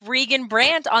Regan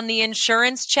Brandt on the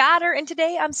Insurance Chatter, and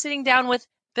today I'm sitting down with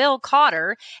Bill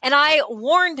Cotter, and I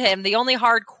warned him the only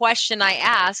hard question I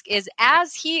ask is,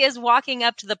 as he is walking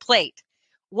up to the plate,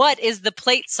 what is the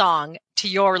plate song to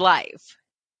your life?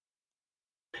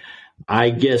 I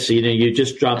guess, you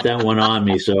just dropped that one on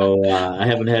me, so I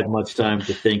haven't had much time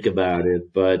to think about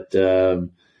it, but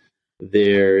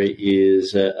there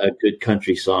is a good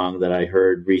country song that I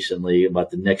heard recently about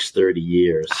the next 30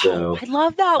 years. So I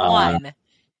love that one.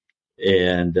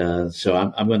 And so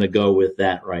I'm going to go with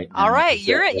that right now. All right.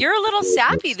 You're a little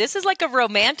sappy. This is like a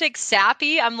romantic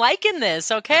sappy. I'm liking this.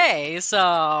 Okay.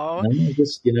 So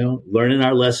just, learning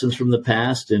our lessons from the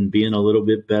past and being a little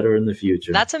bit better in the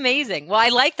future. That's amazing. Well, I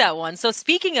like that one. So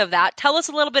speaking of that, tell us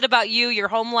a little bit about you, your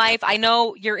home life. I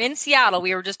know you're in Seattle.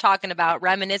 We were just talking about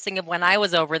reminiscing of when I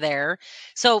was over there.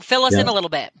 So fill us in a little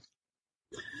bit.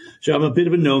 So I'm a bit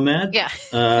of a nomad. Yeah.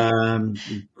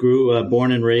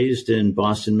 Born and raised in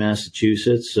Boston,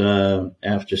 Massachusetts.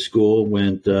 After school,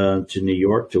 went to New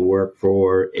York to work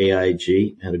for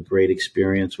AIG. Had a great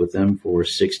experience with them for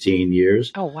 16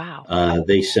 years. Oh, wow.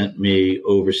 They sent me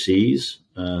overseas.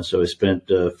 So I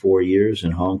spent 4 years in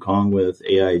Hong Kong with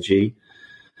AIG.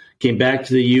 Came back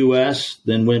to the U.S.,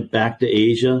 then went back to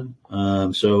Asia.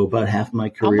 So about half my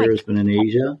career has been in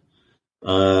Asia.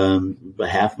 But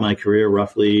half my career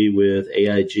roughly with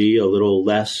AIG, a little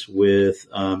less with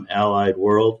Allied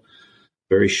World.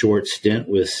 Very short stint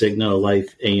with Cigna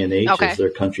Life A&H as their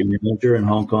country manager in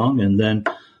Hong Kong. And then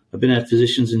I've been at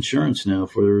Physicians Insurance now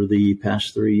for the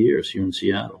past 3 years here in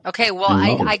Seattle. Okay, well,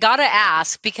 I got to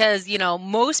ask because,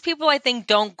 most people I think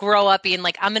don't grow up being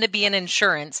like, I'm going to be in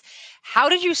insurance. How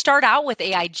did you start out with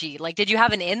AIG? Like, did you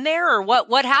have an in there or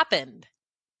what happened?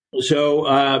 So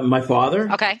my father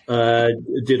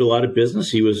did a lot of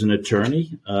business. He was an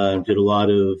attorney, did a lot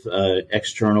of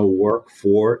external work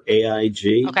for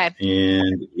AIG. Okay.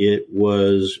 And it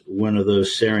was one of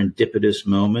those serendipitous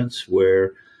moments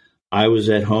where I was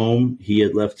at home. He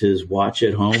had left his watch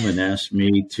at home and asked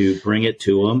me to bring it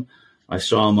to him. I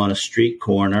saw him on a street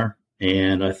corner,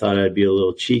 and I thought I'd be a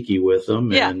little cheeky with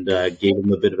him and gave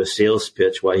him a bit of a sales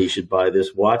pitch why he should buy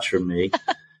this watch from me.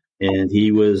 And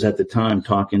he was at the time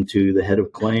talking to the head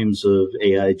of claims of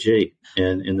AIG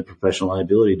and in the professional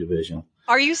liability division.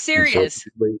 Are you serious?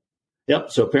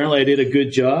 So apparently I did a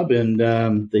good job,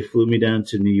 and they flew me down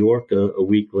to New York a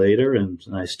week later, and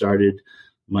I started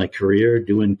my career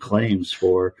doing claims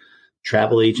for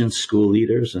travel agents, school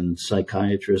leaders, and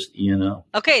psychiatrists, E&O.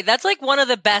 Okay, that's like one of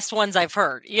the best ones I've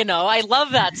heard. I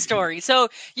love that story. So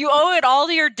you owe it all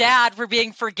to your dad for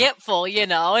being forgetful,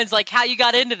 It's like how you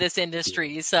got into this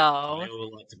industry. So I owe a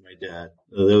lot to my dad.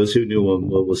 Those who knew him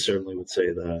will certainly would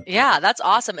say that. Yeah, that's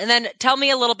awesome. And then tell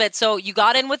me a little bit. So you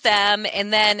got in with them,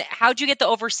 and then how'd you get the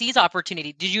overseas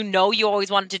opportunity? Did you know you always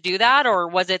wanted to do that, or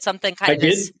was it something kind of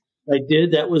I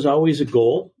did. That was always a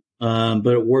goal. But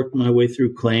it worked my way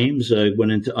through claims. I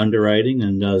went into underwriting,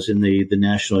 and I was in the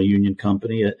National Union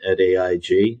Company at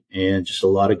AIG, and just a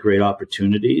lot of great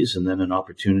opportunities. And then an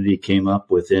opportunity came up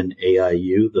within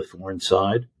AIU, the foreign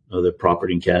side of the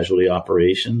property and casualty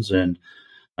operations. And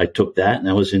I took that, and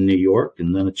I was in New York,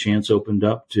 and then a chance opened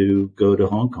up to go to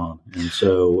Hong Kong. And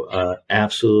so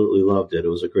absolutely loved it. It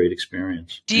was a great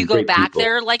experience. Do you go back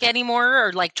there like anymore,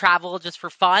 or like travel just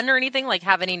for fun or anything? Like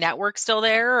have any network still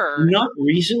there? Or? Not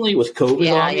recently with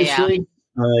COVID, obviously.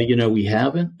 Yeah. We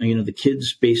haven't. The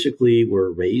kids basically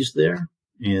were raised there.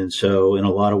 And so in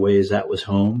a lot of ways that was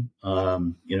home.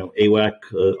 AWAC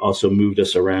also moved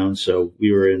us around. So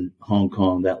we were in Hong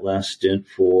Kong that last stint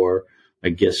for I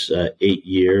guess 8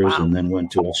 years, and then went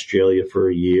to Australia for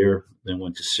a year, then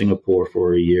went to Singapore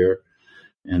for a year.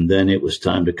 And then it was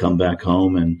time to come back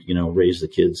home and, raise the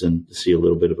kids and see a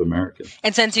little bit of America.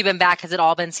 And since you've been back, has it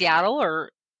all been Seattle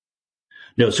or?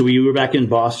 No, so we were back in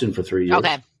Boston for 3 years.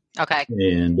 Okay.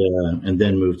 And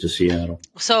then moved to Seattle.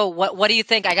 So what do you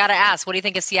think? I got to ask, what do you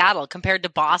think of Seattle compared to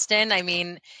Boston? I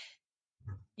mean,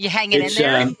 you hanging in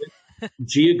there?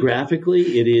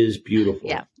 Geographically, it is beautiful.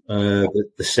 Yeah.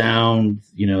 The sound,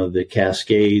 the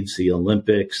Cascades, the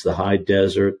Olympics, the high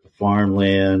desert, the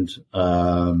farmland,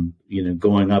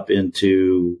 going up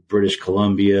into British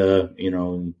Columbia,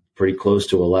 pretty close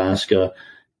to Alaska.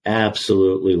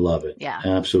 Absolutely love it. Yeah.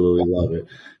 Absolutely love it.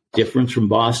 Difference from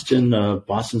Boston.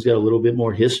 Boston's got a little bit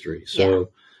more history. So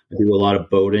I do a lot of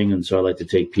boating. And so I like to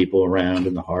take people around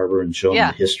in the harbor and show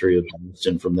them the history of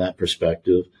Boston from that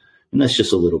perspective. And that's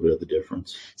just a little bit of the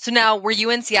difference. So now, were you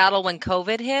in Seattle when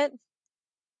COVID hit?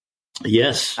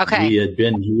 Yes, Okay. we had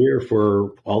been here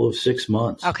for all of 6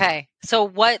 months. Okay. So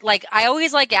what, like, I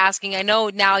always like asking, I know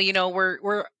now,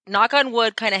 we're knock on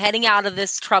wood kind of heading out of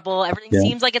this trouble. Everything Yeah.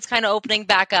 seems like it's kind of opening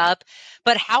back up.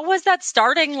 But how was that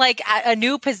starting like a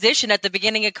new position at the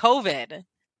beginning of COVID?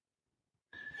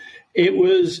 It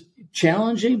was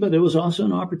challenging, but it was also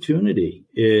an opportunity.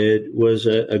 It was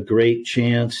a great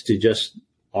chance to just,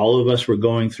 all of us were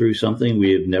going through something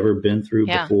we have never been through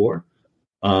before.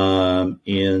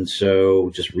 And so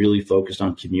just really focused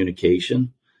on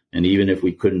communication. And even if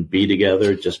we couldn't be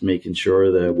together, just making sure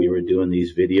that we were doing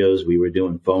these videos, we were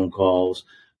doing phone calls,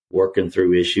 working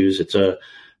through issues. It's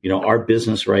our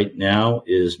business right now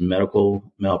is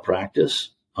medical malpractice.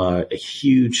 A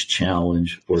huge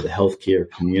challenge for the healthcare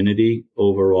community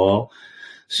overall.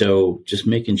 So just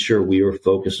making sure we were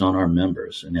focused on our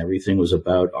members, and everything was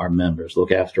about our members.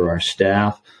 Look after our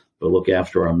staff, but look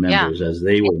after our members as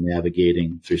they were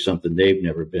navigating through something they've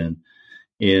never been.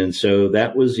 And so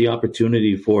that was the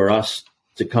opportunity for us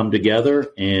to come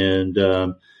together, and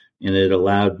it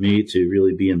allowed me to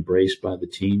really be embraced by the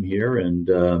team here.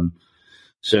 And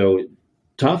so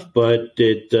tough, but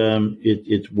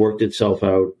it worked itself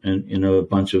out in a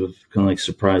bunch of kind of like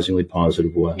surprisingly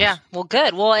positive ways. Yeah, well,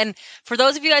 good. Well, and for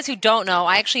those of you guys who don't know,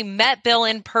 I actually met Bill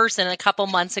in person a couple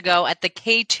months ago at the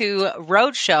K2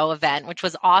 Roadshow event, which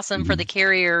was awesome for the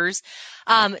carriers.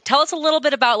 Tell us a little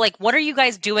bit about, like, what are you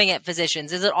guys doing at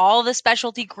Physicians? Is it all the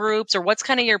specialty groups, or what's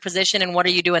kind of your position and what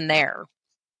are you doing there?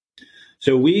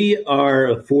 So we are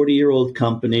a 40-year-old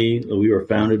company. We were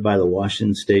founded by the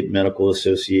Washington State Medical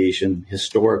Association.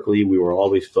 Historically, we were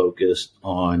always focused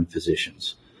on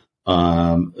physicians.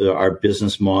 Our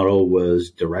business model was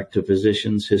direct to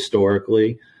physicians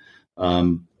historically.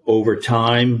 Over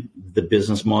time, the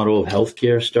business model of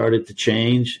healthcare started to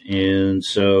change. And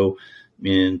so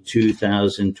in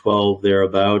 2012,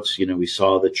 thereabouts, we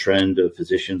saw the trend of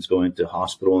physicians going to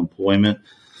hospital employment.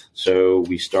 So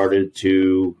we started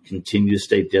to continue to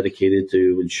stay dedicated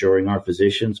to ensuring our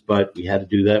physicians, but we had to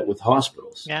do that with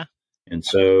hospitals. Yeah. And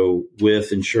so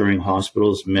with insuring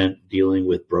hospitals meant dealing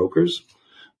with brokers,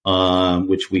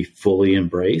 which we fully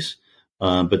embrace.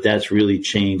 But that's really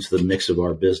changed the mix of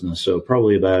our business. So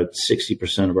probably about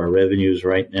 60% of our revenues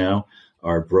right now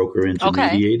are broker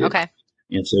intermediated. Okay.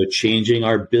 And so changing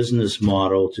our business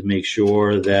model to make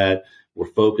sure that we're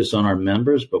focused on our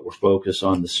members, but we're focused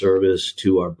on the service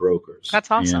to our brokers. That's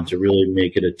awesome. And to really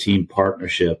make it a team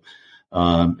partnership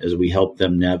as we help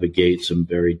them navigate some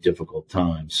very difficult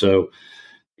times. So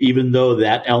even though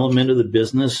that element of the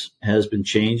business has been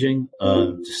changing,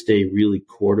 to stay really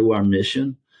core to our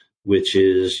mission, which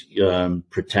is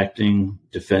protecting,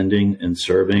 defending, and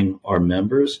serving our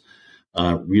members,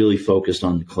 really focused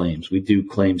on the claims. We do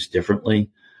claims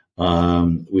differently.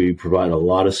 We provide a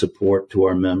lot of support to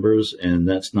our members, and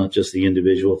that's not just the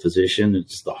individual physician.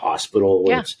 It's the hospital,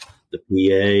 it's the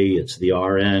PA, it's the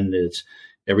RN, it's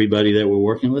everybody that we're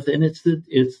working with. And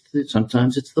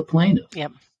sometimes it's the plaintiff.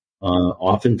 Yep.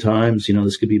 Oftentimes,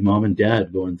 this could be mom and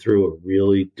dad going through a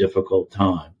really difficult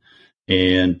time,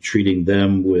 and treating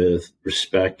them with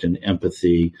respect and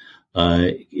empathy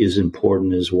is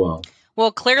important as well.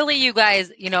 Well, clearly you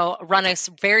guys, run a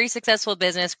very successful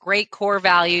business, great core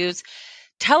values.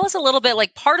 Tell us a little bit,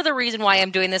 like, part of the reason why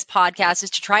I'm doing this podcast is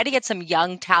to try to get some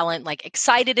young talent, like,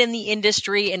 excited in the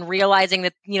industry and realizing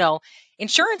that,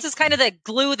 insurance is kind of the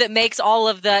glue that makes all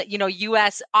of the,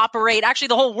 U.S. operate, actually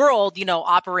the whole world,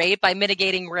 operate by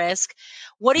mitigating risk.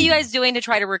 What are you guys doing to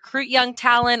try to recruit young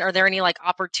talent? Are there any, like,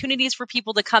 opportunities for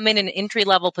people to come in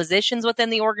entry-level positions within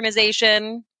the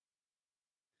organization?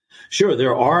 Sure,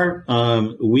 there are.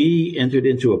 We entered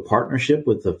into a partnership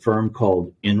with a firm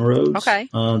called Inroads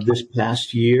this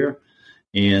past year.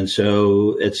 And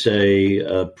so it's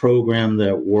a program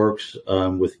that works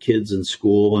with kids in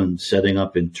school and setting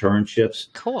up internships.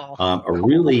 Cool. A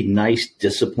really nice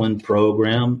disciplined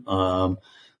program.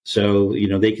 So,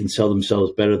 they can sell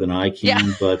themselves better than I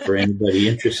can. But for anybody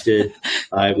interested,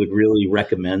 I would really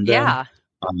recommend them.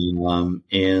 Yeah.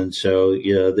 And so,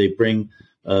 they bring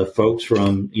folks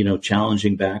from,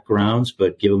 challenging backgrounds,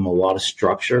 but give them a lot of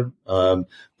structure,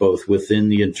 both within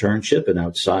the internship and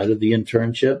outside of the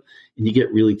internship. And you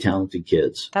get really talented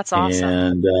kids. That's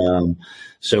awesome. And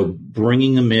so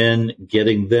bringing them in,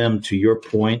 getting them, to your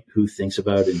point, who thinks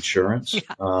about insurance,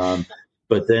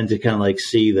 but then to kind of like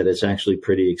see that it's actually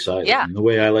pretty exciting. Yeah. And the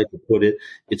way I like to put it,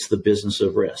 it's the business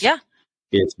of risk. Yeah.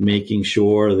 It's making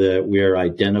sure that we're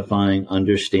identifying,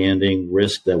 understanding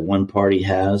risk that one party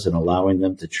has and allowing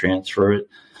them to transfer it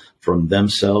from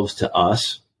themselves to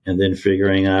us, and then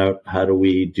figuring out how do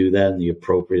we do that in the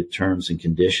appropriate terms and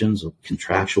conditions of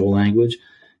contractual language,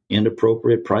 and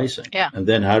appropriate pricing. Yeah. And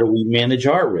then how do we manage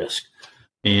our risk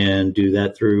and do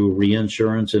that through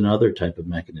reinsurance and other type of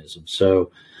mechanisms.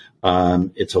 So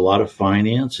it's a lot of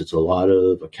finance, it's a lot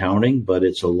of accounting, but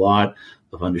it's a lot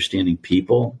of understanding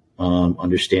people,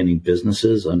 understanding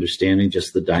businesses, understanding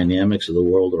just the dynamics of the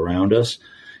world around us,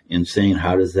 and saying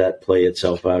how does that play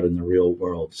itself out in the real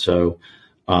world. So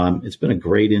it's been a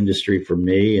great industry for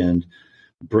me, and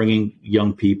bringing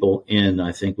young people in,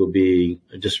 I think, will be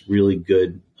just really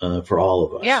good for all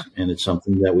of us. Yeah. And it's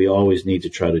something that we always need to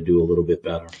try to do a little bit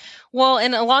better. Well,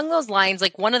 and along those lines,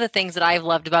 like one of the things that I've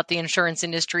loved about the insurance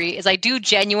industry is I do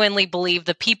genuinely believe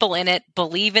the people in it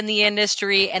believe in the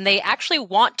industry and they actually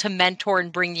want to mentor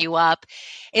and bring you up.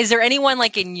 Is there anyone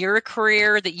like in your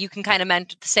career that you can kind of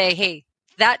say, hey,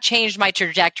 that changed my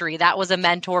trajectory. That was a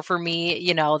mentor for me,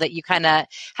 you know, that you kind of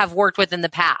have worked with in the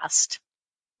past?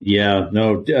 Yeah,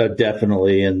 no,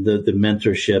 definitely. And the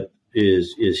mentorship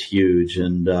is huge.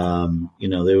 And, you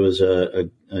know, there was a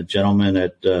gentleman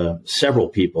at several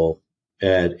people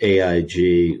at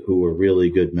AIG who were really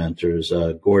good mentors.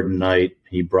 Gordon Knight,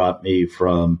 he brought me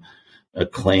from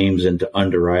claims into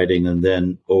underwriting and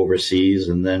then overseas,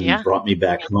 and then brought me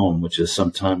back home, which is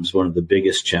sometimes one of the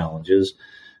biggest challenges.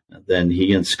 And then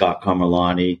he and Scott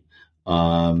Camerlani,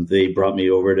 they brought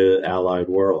me over to Allied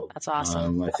World. That's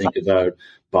awesome. I think about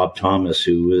Bob Thomas,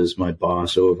 who was my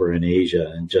boss over in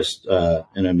Asia, and just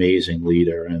an amazing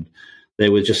leader. And they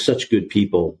were just such good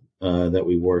people that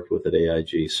we worked with at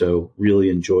AIG. So really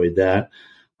enjoyed that.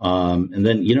 And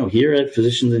then, you know, here at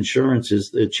Physicians Insurance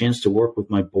is the chance to work with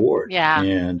my board. Yeah.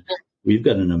 And we've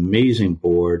got an amazing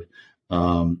board,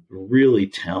 really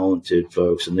talented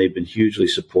folks, and they've been hugely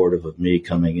supportive of me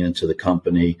coming into the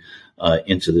company,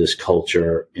 into this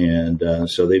culture. And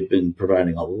so they've been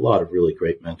providing a lot of really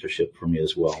great mentorship for me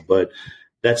as well. But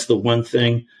that's the one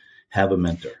thing, have a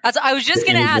mentor. I was just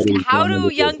going to ask, how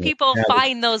do young people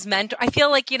find those mentors? I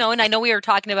feel like, you know, and I know we were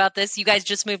talking about this, you guys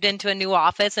just moved into a new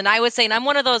office, and I was saying I'm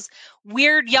one of those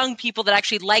weird young people that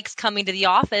actually likes coming to the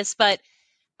office, but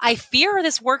I fear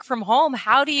this work from home.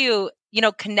 How do you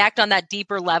connect on that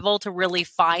deeper level to really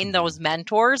find those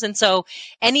mentors? And so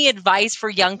any advice for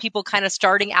young people kind of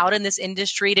starting out in this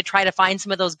industry to try to find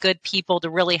some of those good people to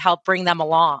really help bring them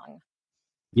along?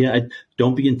 Yeah,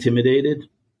 don't be intimidated.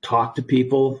 Talk to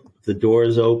people. If the door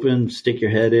is open, stick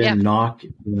your head in, knock,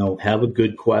 have a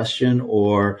good question,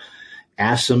 or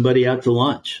ask somebody out to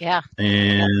lunch. Yeah.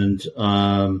 And,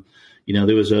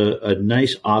 there was a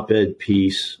nice op-ed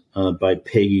piece by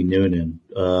Peggy Noonan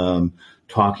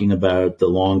talking about the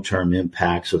long-term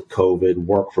impacts of COVID,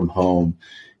 work from home.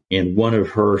 And one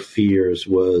of her fears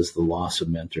was the loss of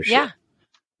mentorship. Yeah.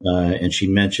 And she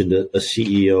mentioned a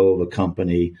CEO of a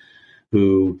company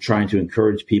who, trying to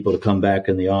encourage people to come back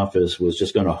in the office, was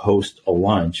just going to host a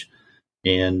lunch,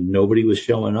 and nobody was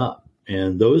showing up.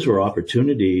 And those were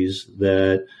opportunities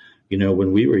that,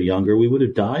 when we were younger, we would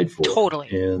have died for. Totally.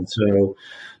 And so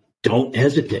don't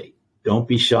hesitate. Don't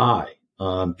be shy.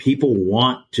 People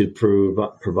want to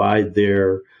provide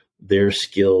their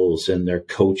skills and their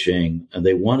coaching, and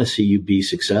they want to see you be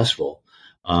successful.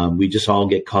 We just all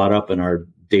get caught up in our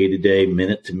day-to-day,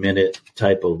 minute-to-minute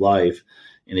type of life.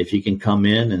 And if you can come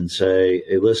in and say,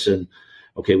 hey, listen,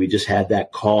 okay, we just had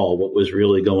that call. What was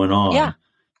really going on? Yeah.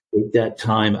 Take that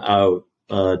time out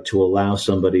to allow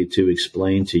somebody to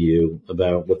explain to you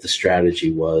about what the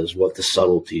strategy was, what the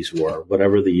subtleties were,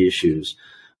 whatever the issues,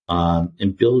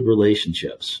 and build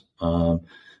relationships.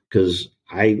 Because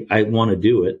I want to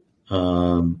do it,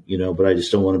 but I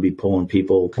just don't want to be pulling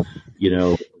people,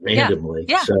 randomly.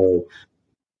 Yeah. So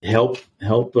help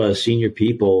senior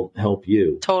people help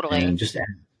you. Totally. And just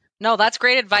No, that's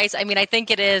great advice. I mean, I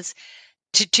think it is,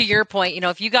 to your point,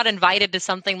 if you got invited to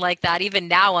something like that, even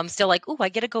now I'm still like, oh, I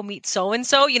get to go meet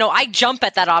so-and-so. I jump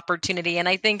at that opportunity. And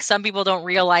I think some people don't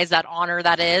realize that honor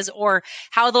that is, or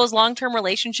how those long-term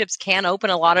relationships can open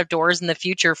a lot of doors in the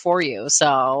future for you.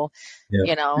 So,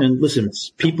 And listen,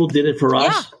 people did it for us.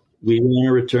 Yeah. We want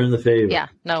to return the favor. Yeah,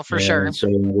 no, for sure. So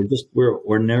we're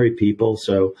ordinary people.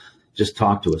 So just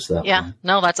talk to us that way. Yeah,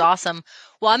 no, that's awesome.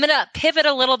 Well, I'm going to pivot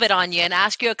a little bit on you and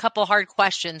ask you a couple hard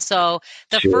questions. So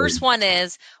the first one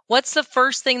is, what's the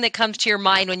first thing that comes to your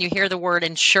mind when you hear the word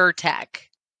InsurTech?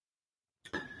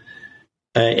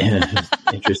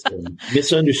 Interesting.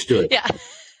 Misunderstood. Yeah.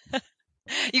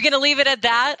 You going to leave it at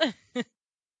that?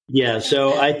 Yeah.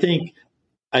 So I think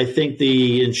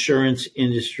the insurance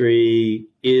industry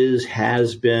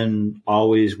has been,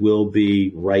 always will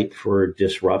be ripe for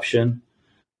disruption.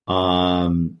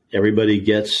 Everybody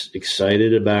gets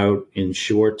excited about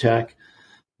InsurTech,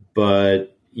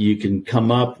 but you can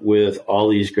come up with all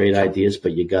these great ideas,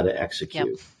 but you got to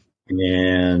execute. Yep.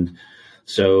 And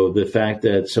So the fact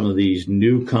that some of these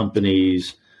new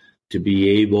companies to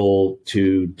be able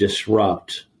to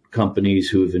disrupt companies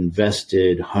who have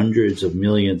invested hundreds of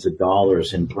millions of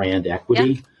dollars in brand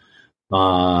equity,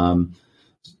 I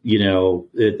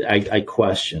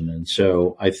question. And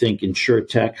so I think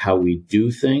InsurTech, how we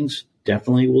do things,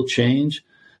 definitely will change.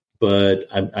 But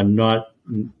I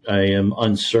am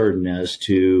uncertain as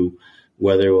to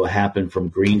whether it will happen from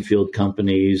greenfield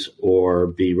companies or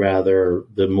be rather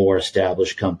the more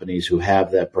established companies who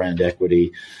have that brand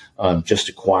equity, just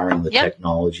acquiring the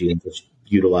technology and just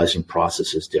utilizing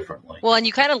processes differently. Well, and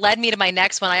you kind of led me to my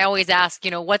next one. I always ask,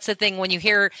 what's the thing when you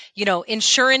hear,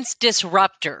 insurance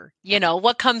disruptor,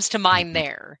 what comes to mind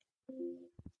there?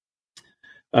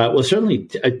 Well, certainly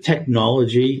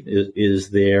technology is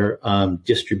there,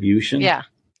 distribution. Yeah.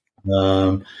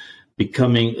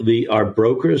 Our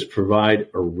brokers provide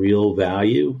a real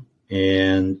value,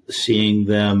 and seeing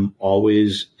them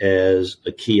always as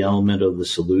a key element of the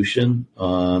solution,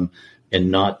 and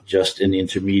not just an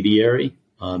intermediary.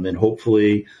 And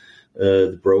hopefully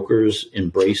the brokers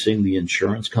embracing the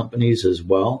insurance companies as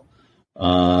well.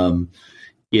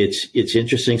 It's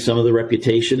interesting, some of the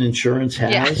reputation insurance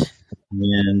has. Yeah.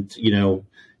 And,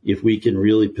 if we can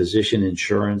really position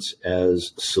insurance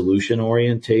as solution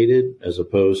orientated as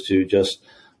opposed to just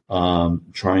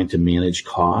trying to manage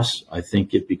costs, I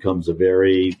think it becomes a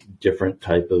very different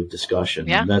type of discussion.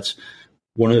 Yeah. And that's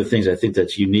one of the things I think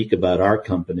that's unique about our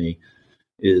company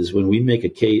is when we make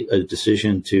a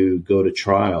decision to go to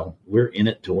trial, we're in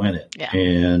it to win it. Yeah.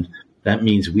 And that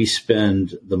means we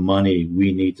spend the money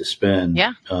we need to spend,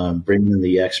 bring in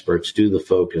the experts, do the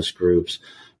focus groups,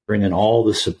 bring in all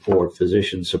the support,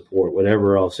 physician support,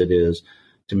 whatever else it is,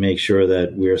 to make sure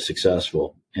that we're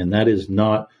successful. And that is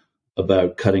not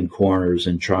about cutting corners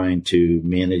and trying to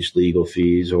manage legal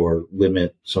fees or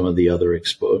limit some of the other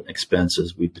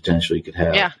expenses we potentially could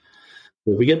have. Yeah.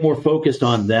 If we get more focused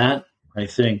on that, I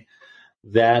think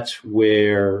that's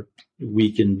where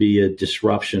we can be a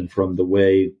disruption from the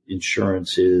way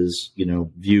insurance is,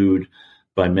 viewed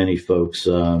by many folks,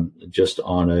 just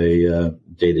on a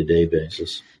day-to-day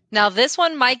basis. Now, this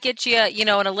one might get you, in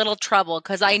a little trouble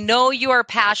because I know you are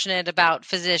passionate about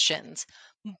physicians.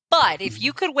 But if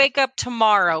you could wake up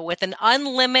tomorrow with an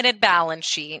unlimited balance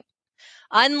sheet,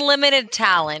 unlimited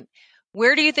talent,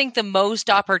 where do you think the most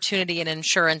opportunity in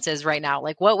insurance is right now?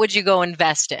 Like, what would you go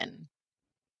invest in?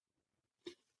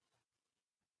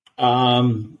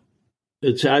 I'd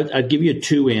give you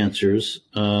two answers.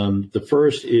 The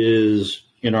first is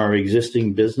in our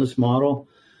existing business model.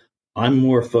 I'm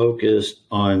more focused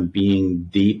on being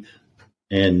deep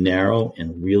and narrow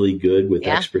and really good with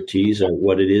expertise at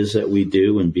what it is that we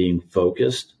do and being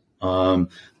focused, than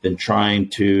trying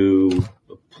to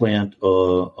plant a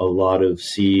lot of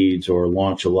seeds or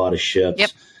launch a lot of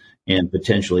ships and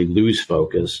potentially lose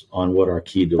focus on what our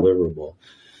key deliverable.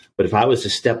 But if I was to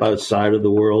step outside of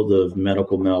the world of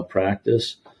medical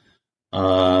malpractice,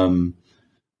 when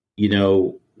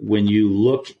you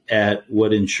look at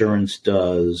what insurance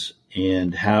does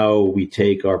and how we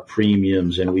take our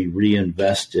premiums and we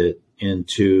reinvest it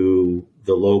into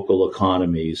the local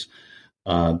economies,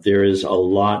 there is a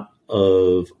lot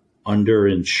of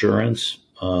underinsurance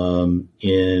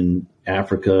in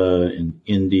Africa, in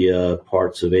India,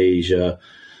 parts of Asia,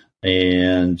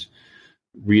 and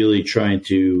really trying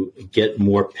to get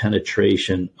more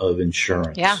penetration of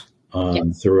insurance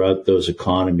throughout those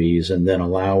economies, and then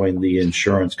allowing the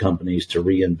insurance companies to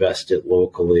reinvest it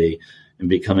locally and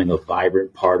becoming a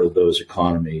vibrant part of those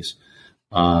economies.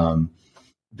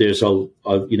 There's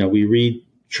we read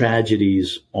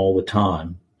tragedies all the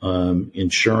time.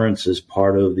 Insurance is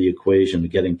part of the equation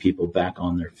of getting people back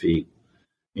on their feet.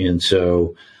 And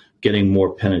so getting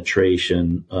more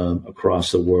penetration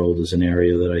across the world is an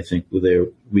area that I think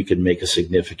we could make a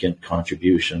significant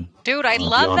contribution. Dude, I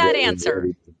love that answer.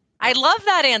 I love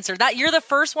that answer. That you're the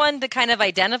first one to kind of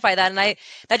identify that. And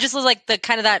that just was like the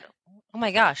kind of that, oh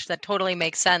my gosh, that totally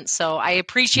makes sense. So I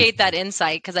appreciate that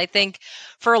insight, because I think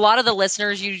for a lot of the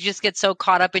listeners, you just get so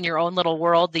caught up in your own little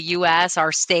world, the U.S.,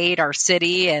 our state, our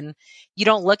city, and you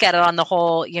don't look at it on the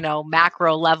whole,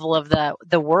 macro level of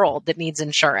the world that needs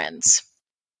insurance.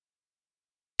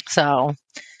 So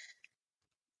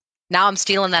now I'm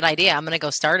stealing that idea. I'm going to go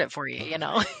start it for you,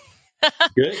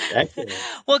 Good. Excellent.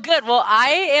 Well, good. Well,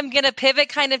 I am going to pivot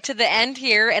kind of to the end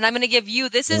here, and I'm going to give you,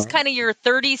 this is kind of your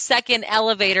 30-second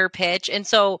elevator pitch. And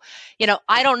so,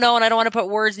 I don't know, and I don't want to put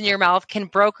words in your mouth. Can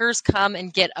brokers come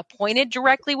and get appointed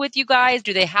directly with you guys?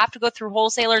 Do they have to go through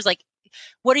wholesalers? Like,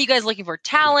 what are you guys looking for?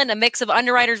 Talent, a mix of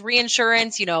underwriters,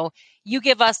 reinsurance? You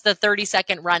give us the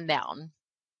 30-second rundown.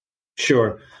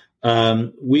 Sure.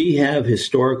 We have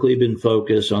historically been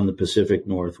focused on the Pacific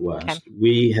Northwest. Okay.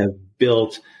 We have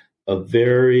built a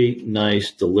very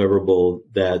nice deliverable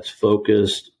that's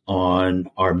focused on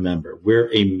our member.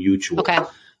 We're a mutual. Okay.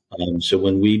 So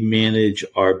when we manage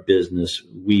our business,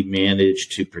 we manage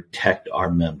to protect our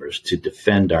members, to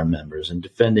defend our members. And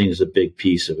defending is a big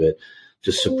piece of it,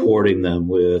 to supporting them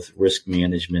with risk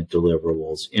management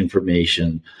deliverables,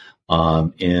 information,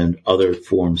 and other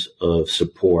forms of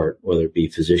support, whether it be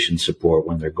physician support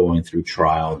when they're going through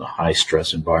trial in a high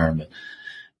stress environment.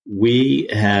 We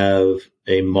have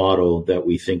a model that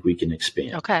we think we can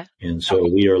expand. Okay. And so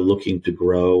we are looking to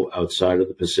grow outside of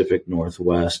the Pacific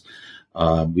Northwest.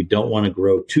 We don't want to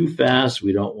grow too fast.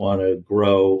 We don't want to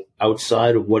grow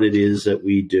outside of what it is that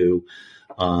we do.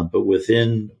 But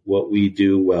within what we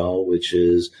do well, which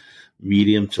is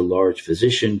medium to large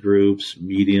physician groups,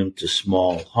 medium to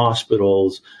small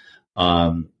hospitals,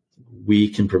 we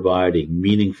can provide a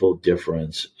meaningful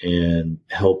difference in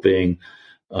helping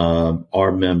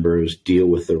our members deal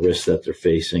with the risks that they're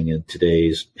facing in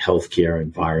today's healthcare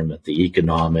environment, the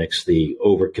economics, the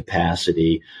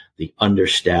overcapacity, the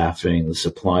understaffing, the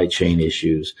supply chain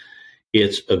issues.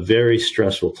 It's a very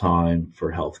stressful time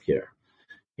for healthcare.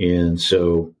 And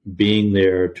so being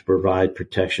there to provide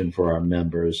protection for our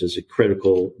members is a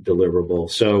critical deliverable.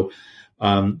 So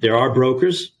there are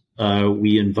brokers.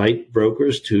 We invite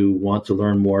brokers to want to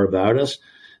learn more about us.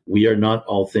 We are not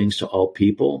all things to all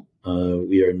people.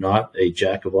 We are not a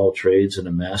jack of all trades and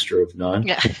a master of none.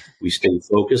 Yeah. We stay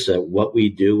focused at what we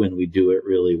do, and we do it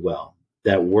really well.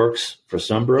 That works for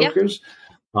some brokers.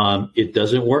 Yep. It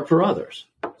doesn't work for others.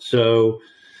 So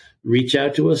reach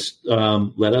out to us.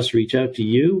 Let us reach out to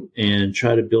you and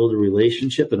try to build a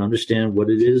relationship and understand what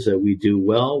it is that we do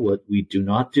well, what we do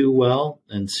not do well,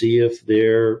 and see if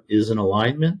there is an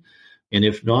alignment. And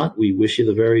if not, we wish you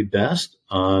the very best.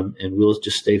 And we'll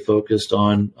just stay focused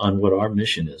on what our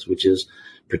mission is, which is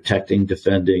protecting,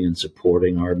 defending, and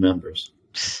supporting our members.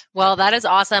 Well, that is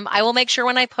awesome. I will make sure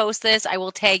when I post this, I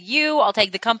will tag you. I'll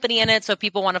tag the company in it. So if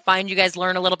people want to find you guys,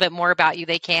 learn a little bit more about you,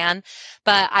 they can.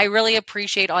 But I really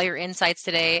appreciate all your insights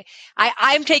today.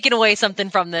 I'm taking away something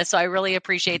from this. So I really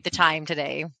appreciate the time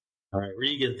today. All right,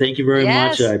 Regan, thank you very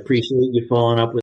much. I appreciate you following up with